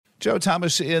Joe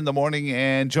Thomas in the morning,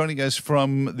 and joining us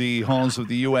from the halls of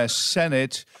the U.S.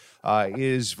 Senate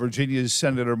is Virginia's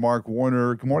Senator Mark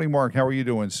Warner. Good morning, Mark. How are you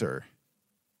doing, sir?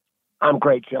 I'm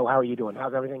great, Joe. How are you doing?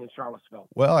 How's everything in Charlottesville?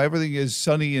 Well, everything is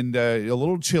sunny and a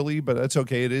little chilly, but that's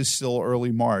okay. It is still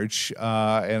early March,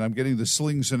 and I'm getting the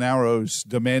slings and arrows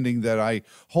demanding that I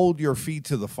hold your feet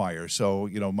to the fire. So,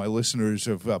 my listeners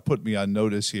have put me on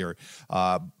notice here.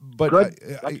 But good.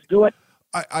 Let's do it.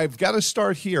 I've got to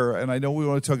start here, and I know we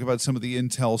want to talk about some of the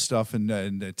Intel stuff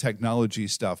and technology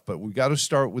stuff, but we've got to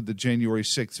start with the January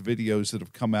 6th videos that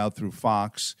have come out through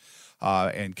Fox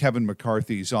and Kevin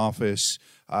McCarthy's office.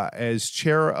 As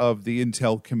chair of the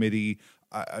Intel Committee,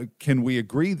 can we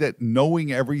agree that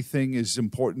knowing everything is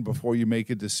important before you make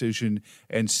a decision,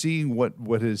 and seeing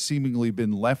what has seemingly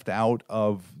been left out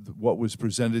of what was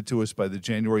presented to us by the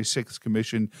January 6th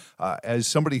Commission, as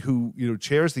somebody who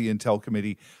chairs the Intel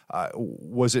Committee,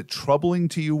 was it troubling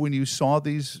to you when you saw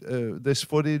this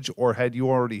footage, or had you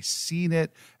already seen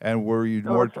it, and were you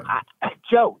more?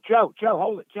 Joe,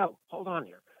 hold on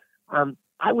here.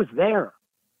 I was there.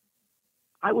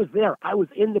 I was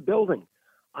in the building.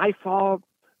 I saw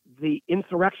the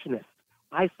insurrectionists.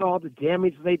 I saw the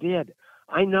damage they did.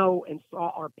 I know and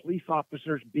saw our police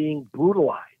officers being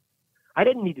brutalized. I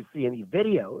didn't need to see any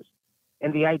videos.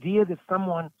 And the idea that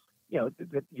someone,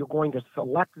 that you're going to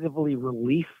selectively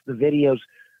release the videos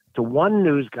to one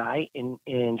news guy in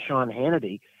Sean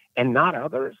Hannity and not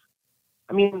others,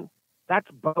 I mean, that's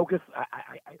bogus.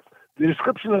 The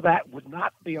description of that would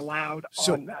not be allowed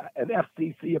on an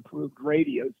FCC-approved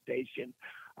radio station.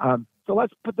 So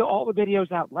let's put all the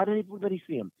videos out. Let everybody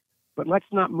see them. But let's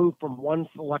not move from one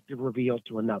selective reveal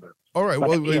to another. All right.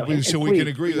 But, so please, we can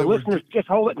agree that listeners, just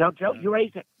hold it. Now, Joe, you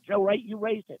raised it. Joe, right? You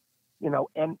raised it.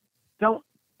 And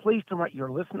please, to your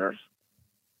listeners,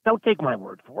 don't take my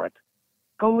word for it.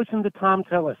 Go listen to Tom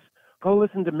Tillis. Go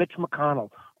listen to Mitch McConnell.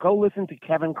 Go listen to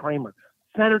Kevin Cramer.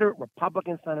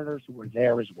 Republican senators who were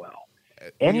there as well.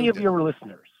 Any of your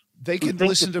listeners, they can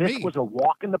listen to me. This was a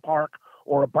walk in the park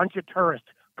or a bunch of tourists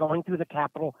going through the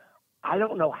Capitol. I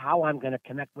don't know how I'm going to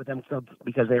connect with them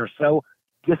because they are so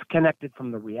disconnected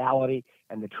from the reality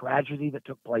and the tragedy that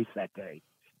took place that day.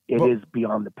 It is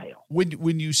beyond the pale.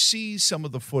 When you see some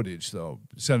of the footage, though,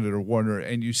 Senator Warner,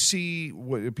 and you see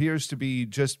what appears to be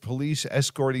just police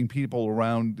escorting people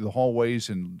around the hallways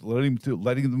and letting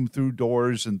them through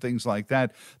doors and things like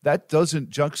that, that doesn't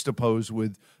juxtapose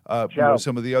with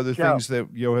some of the other things that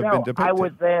have been depicted.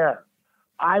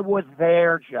 I was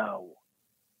there, Joe.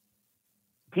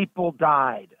 People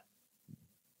died.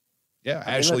 Yeah,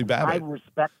 Ashley Babbitt. I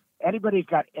respect anybody's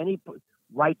got any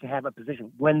right to have a position.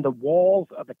 When the walls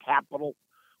of the Capitol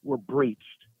were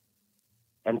breached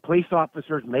and police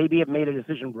officers maybe have made a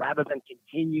decision rather than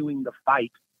continuing the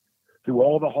fight through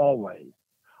all the hallways,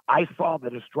 I saw the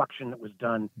destruction that was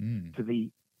done to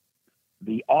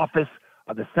the office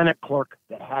of the Senate clerk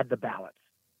that had the ballots.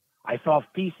 I saw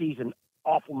feces and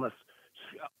awfulness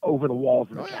over the walls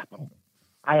of the Capitol.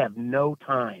 I have no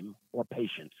time or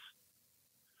patience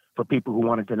for people who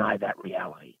want to deny that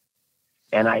reality.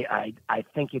 And I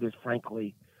think it is,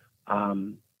 frankly,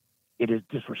 it is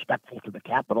disrespectful to the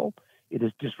Capitol. It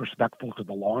is disrespectful to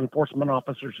the law enforcement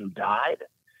officers who died.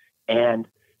 And,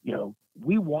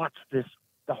 we watched this,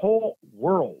 the whole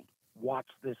world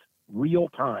watched this real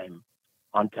time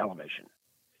on television.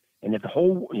 And if the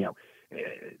whole,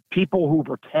 people who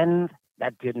pretend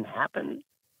that didn't happen,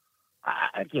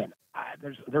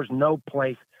 there's no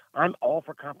place. I'm all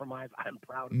for compromise. I'm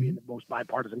proud to be the most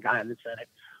bipartisan guy in the Senate.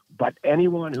 But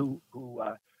anyone who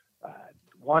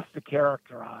wants to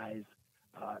characterize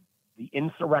the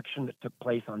insurrection that took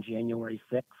place on January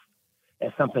 6th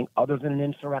as something other than an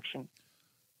insurrection,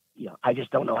 I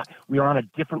just don't know. We are on a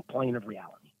different plane of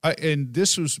reality. And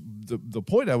this was the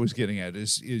point I was getting at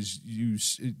is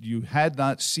you had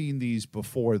not seen these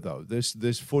before, though.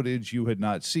 This footage you had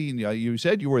not seen. You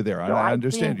said you were there. No, I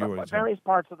understand you were there. Various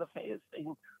parts of the phase.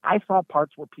 I saw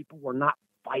parts where people were not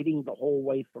fighting the whole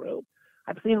way through.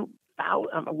 I've seen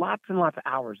lots and lots of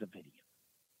hours of video.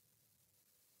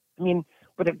 I mean,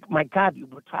 but my God,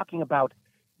 we're talking about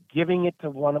giving it to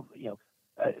one of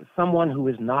someone who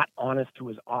is not honest to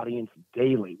his audience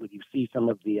daily. When you see some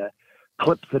of the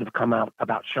clips that have come out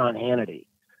about Sean Hannity,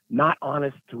 not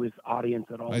honest to his audience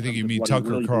at all. I think you mean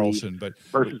Tucker Carlson, but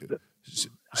versus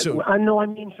I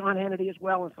mean Sean Hannity as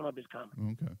well in some of his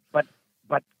comments. Okay, but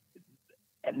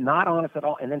not honest at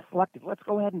all, and then selective. Let's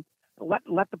go ahead and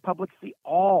let the public see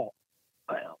all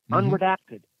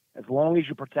unredacted, as long as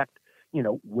you protect,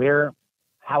 where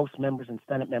House members and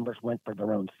Senate members went for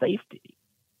their own safety.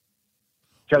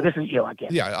 So this is, again.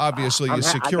 Yeah, obviously is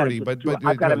security, but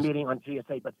I've got a meeting on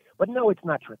GSA, but no, it's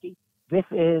not tricky. This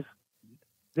was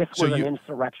an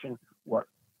insurrection where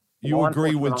you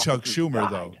agree with Chuck Schumer,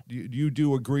 though. You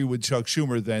do agree with Chuck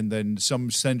Schumer, then some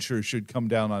censure should come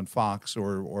down on Fox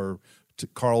or to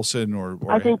Carlson or.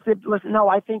 I think that. Listen, no,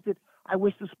 I think that I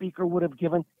wish the speaker would have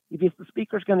given. If the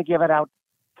speaker's going to give it out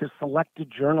to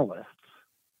selected journalists,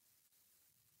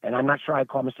 and I'm not sure I'd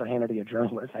call Mr. Hannity a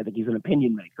journalist. I think he's an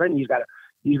opinion maker, and he's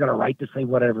got a right to say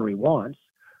whatever he wants.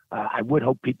 I would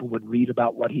hope people would read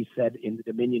about what he said in the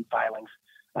Dominion filings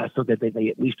so that they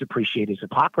at least appreciate his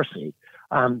hypocrisy.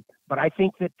 But I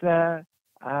think that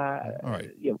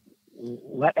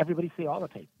let everybody see all the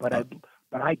tape. But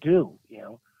I do.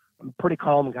 I'm a pretty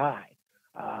calm guy.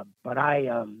 But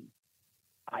I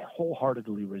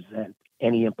wholeheartedly resent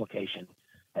any implication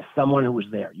as someone who was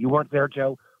there. You weren't there,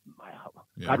 Joe.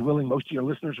 God willing, most of your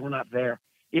listeners were not there.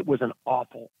 It was an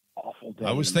awful day.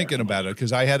 I was thinking about it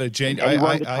because I had a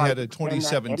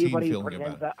 2017 feeling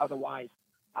about it. Otherwise,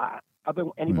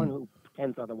 anyone who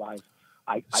pretends otherwise,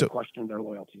 I question their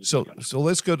loyalty. So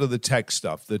let's go to the tech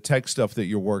stuff that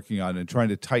you're working on and trying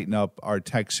to tighten up our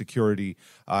tech security.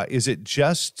 Is it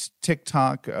just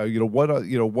TikTok? What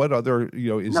other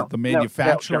is it the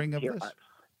manufacturing of this?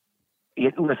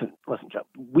 Listen, Joe.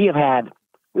 We've had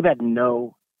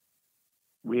no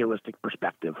realistic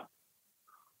perspective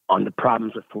on the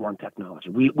problems with foreign technology.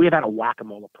 We have had a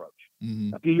whack-a-mole approach.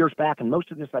 A few years back, and most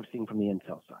of this I've seen from the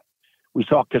Intel side. We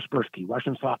saw Kaspersky,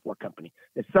 Russian software company,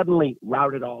 that suddenly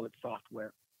routed all its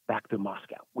software back to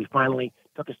Moscow. We finally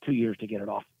took us 2 years to get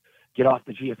off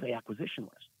the GSA acquisition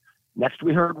list. Next,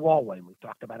 we heard Huawei, and we've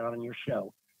talked about it on your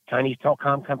show. Chinese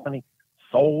telecom company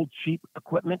sold cheap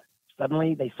equipment.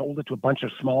 Suddenly, they sold it to a bunch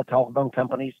of small telephone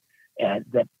companies, and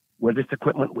where this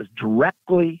equipment was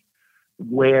directly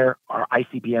where our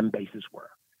ICBM bases were.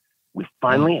 We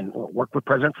finally and worked with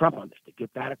President Trump on this to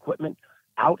get that equipment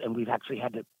out, and we've actually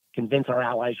had to convince our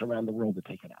allies around the world to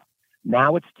take it out.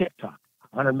 Now it's TikTok.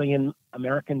 100 million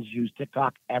Americans use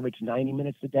TikTok, average 90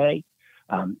 minutes a day.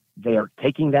 They are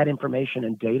taking that information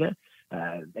and data.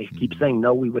 They keep saying,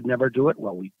 no, we would never do it.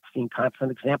 Well, we've seen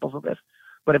constant examples of this.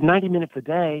 But if 90 minutes a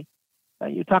day,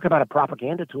 you talk about a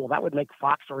propaganda tool, that would make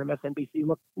Fox or MSNBC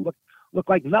look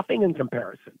like nothing in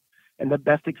comparison. And the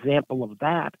best example of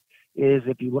that is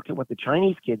if you look at what the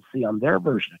Chinese kids see on their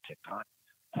version of TikTok,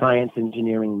 science,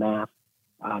 engineering, math,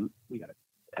 we got to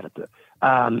edit the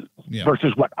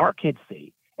versus what our kids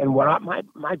see. And what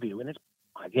my view, and it's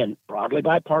again broadly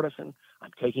bipartisan.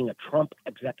 I'm taking a Trump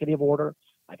executive order.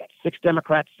 I got 6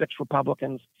 Democrats, 6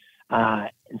 Republicans,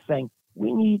 and saying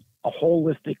we need a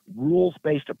holistic,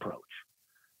 rules-based approach.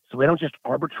 So we don't just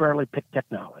arbitrarily pick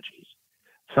technologies,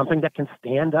 something that can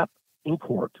stand up in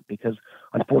court, because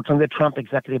unfortunately the Trump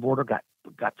executive order got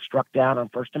struck down on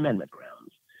First Amendment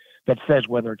grounds, that says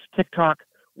whether it's TikTok,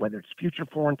 whether it's future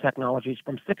foreign technologies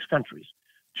from 6 countries,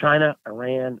 China,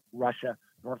 Iran, Russia,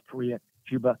 North Korea,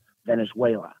 Cuba,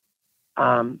 Venezuela,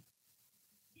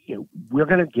 we're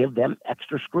going to give them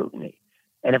extra scrutiny.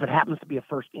 And if it happens to be a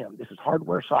first, this is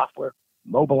hardware, software,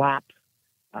 mobile apps,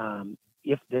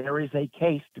 if there is a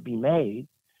case to be made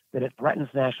that it threatens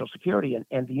national security,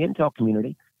 and the intel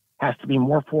community has to be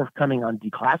more forthcoming on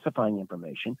declassifying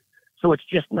information. So it's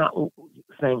just not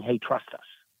saying, hey, trust us.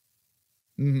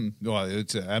 Mm-hmm. Well,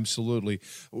 it's absolutely.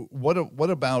 What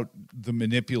about the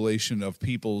manipulation of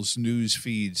people's news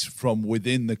feeds from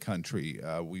within the country?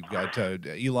 We've got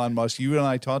Elon Musk. You and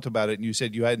I talked about it, and you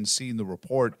said you hadn't seen the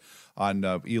report on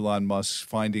Elon Musk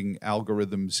finding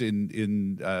algorithms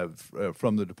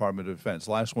from the Department of Defense.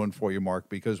 Last one for you, Mark,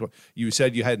 because you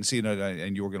said you hadn't seen it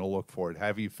and you were going to look for it.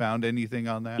 Have you found anything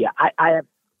on that? Yeah, I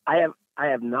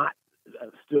have not,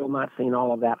 still not seen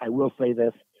all of that. I will say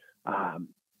this.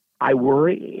 I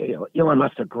worry. Elon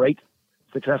Musk's a great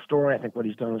success story. I think what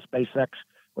he's done with SpaceX,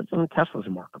 what's done with Tesla is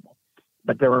remarkable.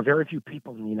 But there are very few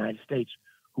people in the United States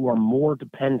who are more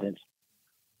dependent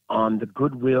on the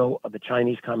goodwill of the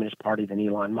Chinese Communist Party than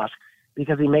Elon Musk,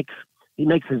 because he makes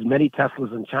as many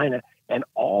Teslas in China, and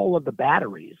all of the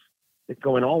batteries that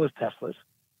go in all his Teslas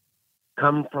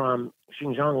come from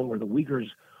Xinjiang, where the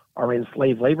Uyghurs are in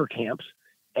slave labor camps.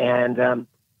 And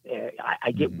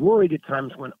I get worried at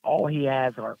times when all he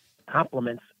has are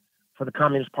compliments for the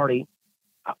Communist Party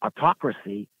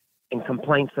autocracy and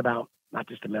complaints about not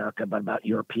just America, but about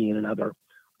European and other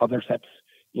sets.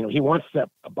 He wants to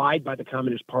abide by the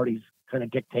Communist Party's kind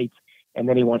of dictates, and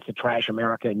then he wants to trash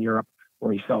America and Europe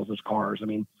where he sells his cars. I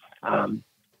mean,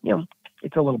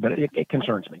 it's a little bit, it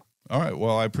concerns me. All right.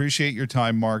 Well, I appreciate your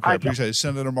time, Mark. I appreciate it.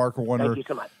 Senator Mark Warner. Thank you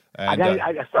so much. And,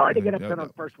 I sorry to get upset on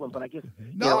the first one, but I guess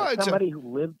somebody who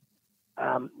lived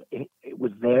it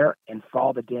was there and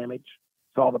saw the damage,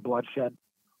 saw the bloodshed,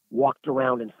 walked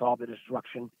around and saw the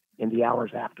destruction in the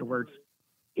hours afterwards.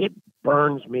 It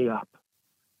burns me up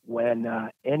when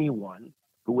anyone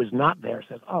who was not there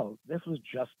says, oh, this was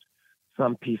just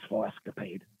some peaceful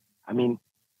escapade. I mean,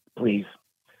 please.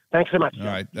 Thanks so much. All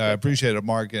right. I appreciate it,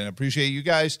 Mark, and appreciate you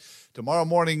guys. Tomorrow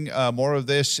morning, more of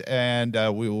this, and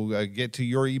we will get to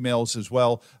your emails as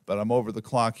well, but I'm over the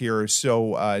clock here.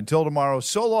 So until tomorrow,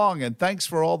 so long, and thanks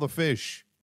for all the fish.